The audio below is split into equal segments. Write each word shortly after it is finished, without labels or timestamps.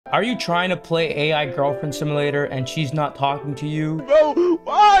Are you trying to play AI girlfriend simulator and she's not talking to you? Bro,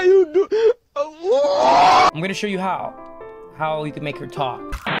 why you do? I'm gonna show you how you can make her talk.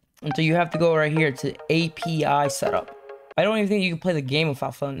 And so you have to go right here to API setup. I don't even think you can play the game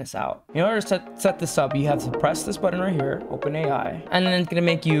without filling this out. In order to set this up, you have to press this button right here, open AI, and then it's gonna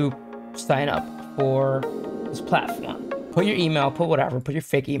make you sign up for this platform. Put your email, put whatever, put your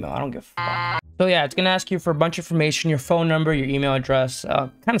fake email, I don't give a fuck. So yeah, it's gonna ask you for a bunch of information, your phone number, your email address.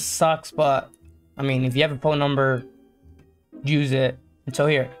 Kind of sucks, but I mean, if you have a phone number, use it. And so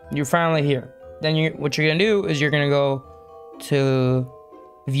here, you're finally here. Then what you're gonna do is you're gonna go to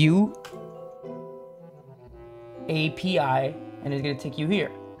view API, and it's gonna take you here.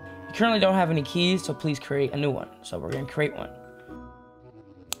 You currently don't have any keys, so please create a new one. So we're gonna create one.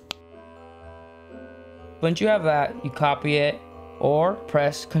 Once you have that, you copy it or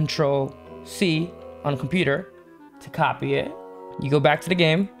press Control C on a computer to copy it. You go back to the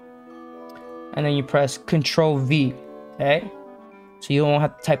game and then you press Control V, okay? So you don't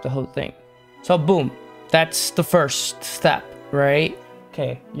have to type the whole thing. So boom, that's the first step, right?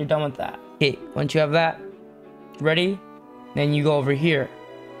 Okay, you're done with that. Okay, once you have that ready, then you go over here,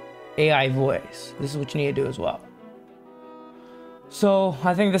 AI voice. This is what you need to do as well. So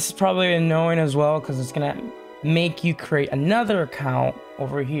I think this is probably annoying as well because it's gonna make you create another account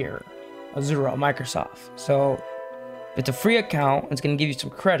over here, Azure, Microsoft. So if it's a free account, it's gonna give you some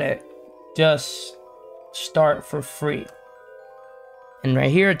credit. Just start for free. And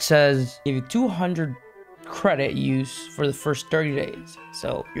right here it says give you 200 credit use for the first 30 days.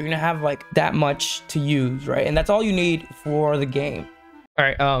 So you're gonna have like that much to use, right? And that's all you need for the game. All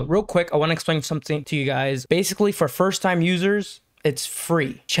right, real quick, I want to explain something to you guys. Basically, for first-time users, it's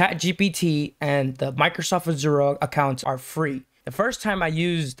free. ChatGPT and the Microsoft Azure accounts are free. The first time I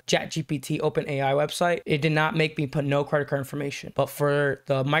used ChatGPT OpenAI website, it did not make me put no credit card information. But for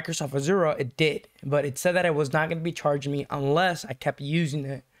the Microsoft Azure, it did. But it said that it was not going to be charging me unless I kept using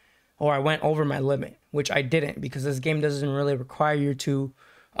it or I went over my limit, which I didn't because this game doesn't really require you to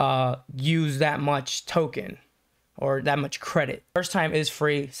use that much token or that much credit. First time is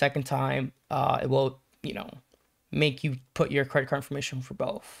free. Second time, it will, you know, make you put your credit card information for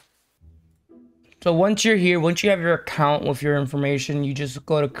both. So once you're here, once you have your account with your information, you just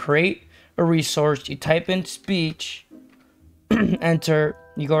go to create a resource, you type in speech, enter,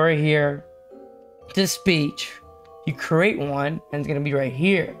 you go right here to speech, you create one, and it's gonna be right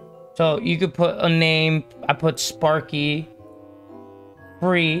here. So you could put a name, I put Sparky,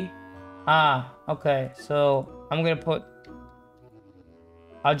 free. Okay, so I'll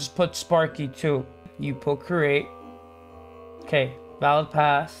just put Sparky too. You put create. Okay, valid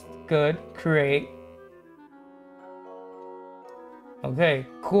passed. Good. Create. Okay,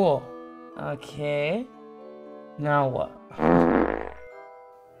 cool. Okay. Now what?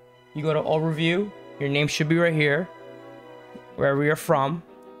 You go to overview. Your name should be right here, wherever you're from.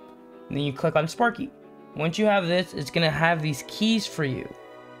 And then you click on Sparky. Once you have this, it's gonna have these keys for you.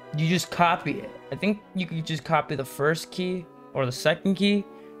 You just copy it. I think you could just copy the first key or the second key.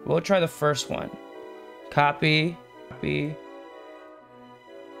 We'll try the first one. Copy.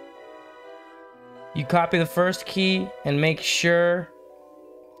 You copy the first key and make sure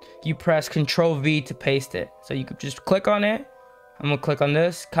you press Control V to paste it. So you could just click on it. I'm gonna click on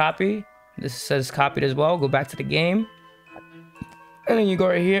this, copy. This says copied as well. Go back to the game. And then you go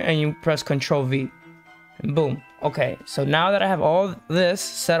right here and you press Control V. And boom. Okay, so now that I have all this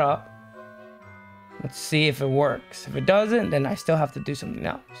set up, let's see if it works. If it doesn't, then I still have to do something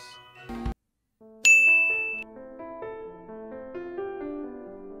else.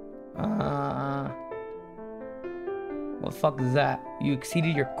 What the fuck is that? You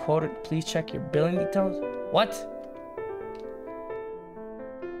exceeded your quota. Please check your billing details. What?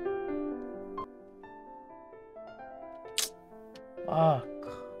 Fuck.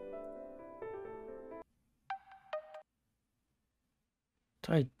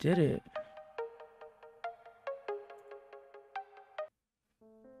 I did it.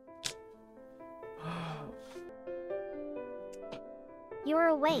 You're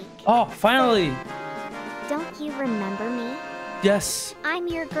awake. Oh, finally. Don't you remember me? Yes. I'm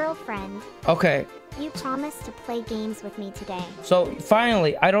your girlfriend. Okay. You promised to play games with me today. So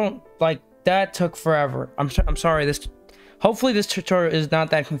finally, I don't like that took forever. I'm sorry. Hopefully this tutorial is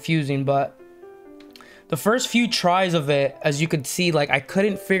not that confusing, but the first few tries of it, as you could see, like I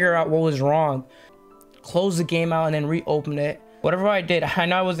couldn't figure out what was wrong. Close the game out and then reopen it. Whatever I did, I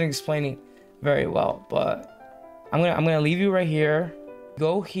know I wasn't explaining very well, but I'm gonna leave you right here.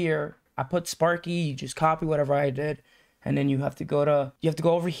 Go here. I put Sparky. You just copy whatever I did, and then you have to go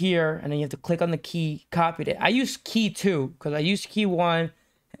over here, and then you have to click on the key. Copied it. I used key 2 because I used key 1,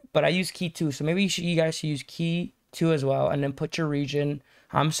 but I use key 2. So maybe you guys should use key 2 as well, and then put your region.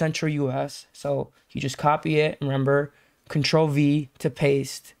 I'm Central US, so you just copy it. Remember, Control V to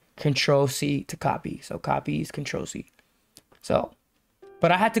paste, Control C to copy. So copy is Control C. So,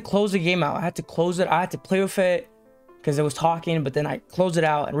 but I had to close the game out. I had to close it. I had to play with it because it was talking, but then I closed it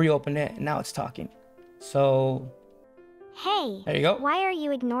out and reopened it, and now it's talking. So, Hey, there you go. why are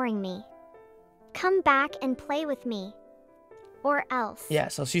you ignoring me? Come back and play with me. Or else. Yeah,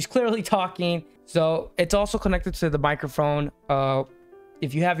 so she's clearly talking. So it's also connected to the microphone.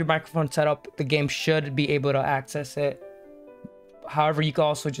 If you have your microphone set up, the game should be able to access it. However, you can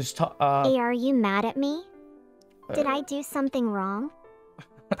also just talk. Hey, are you mad at me? Did I do something wrong?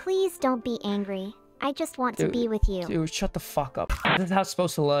 Please don't be angry. I just want to be with you. Dude, shut the fuck up. This is how it's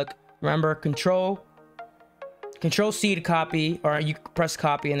supposed to look. Remember, Control C to copy, or you press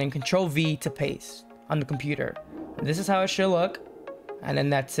copy, and then Control V to paste on the computer. This is how it should look, and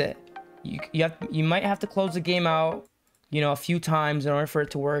then that's it. You might have to close the game out, you know, a few times in order for it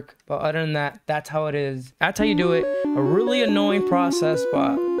to work, but other than that, that's how it is. That's how you do it. A really annoying process,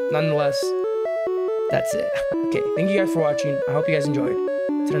 but nonetheless, that's it. Okay, thank you guys for watching. I hope you guys enjoyed.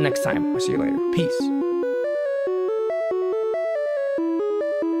 Till the next time, I'll see you later. Peace.